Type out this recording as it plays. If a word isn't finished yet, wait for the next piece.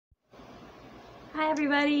Hi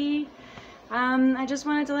everybody. I just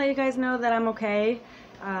wanted to let you guys know that I'm okay.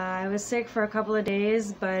 I was sick for a couple of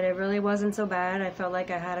days, but it really wasn't so bad. I felt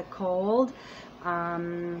like I had a cold.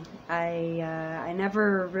 I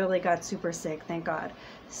never really got super sick, thank God.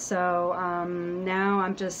 So now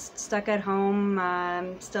I'm just stuck at home.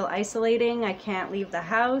 I'm still isolating. I can't leave the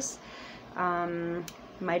house.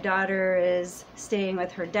 My daughter is staying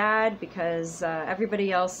with her dad because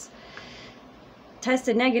everybody else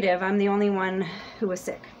tested negative. I'm the only one who was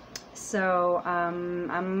sick. So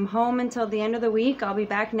I'm home until the end of the week. I'll be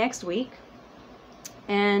back next week.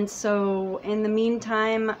 And so in the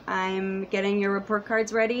meantime, I'm getting your report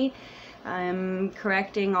cards ready. I'm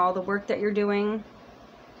correcting all the work that you're doing.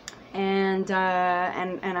 And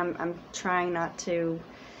I'm trying not to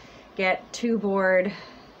get too bored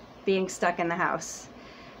being stuck in the house.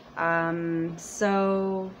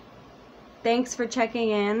 So thanks for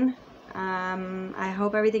checking in. I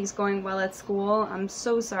hope everything's going well at school. I'm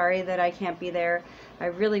so sorry that I can't be there. I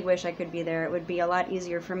really wish I could be there. It would be a lot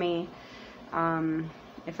easier for me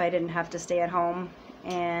if I didn't have to stay at home,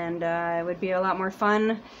 and it would be a lot more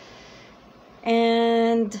fun,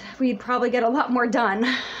 and we'd probably get a lot more done.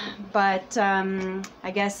 But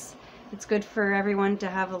I guess it's good for everyone to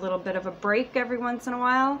have a little bit of a break every once in a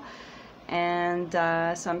while, and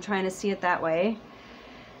so I'm trying to see it that way,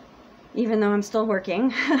 even though I'm still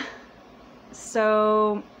working.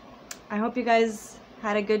 So I hope you guys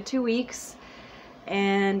had a good 2 weeks,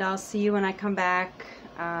 and I'll see you when I come back,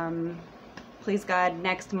 please God,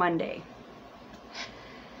 next Monday.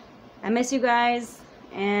 I miss you guys,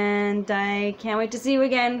 and I can't wait to see you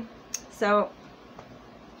again. So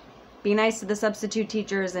be nice to the substitute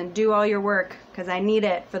teachers and do all your work, because I need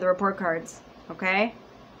it for the report cards, okay?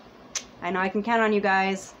 I know I can count on you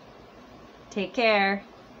guys. Take care.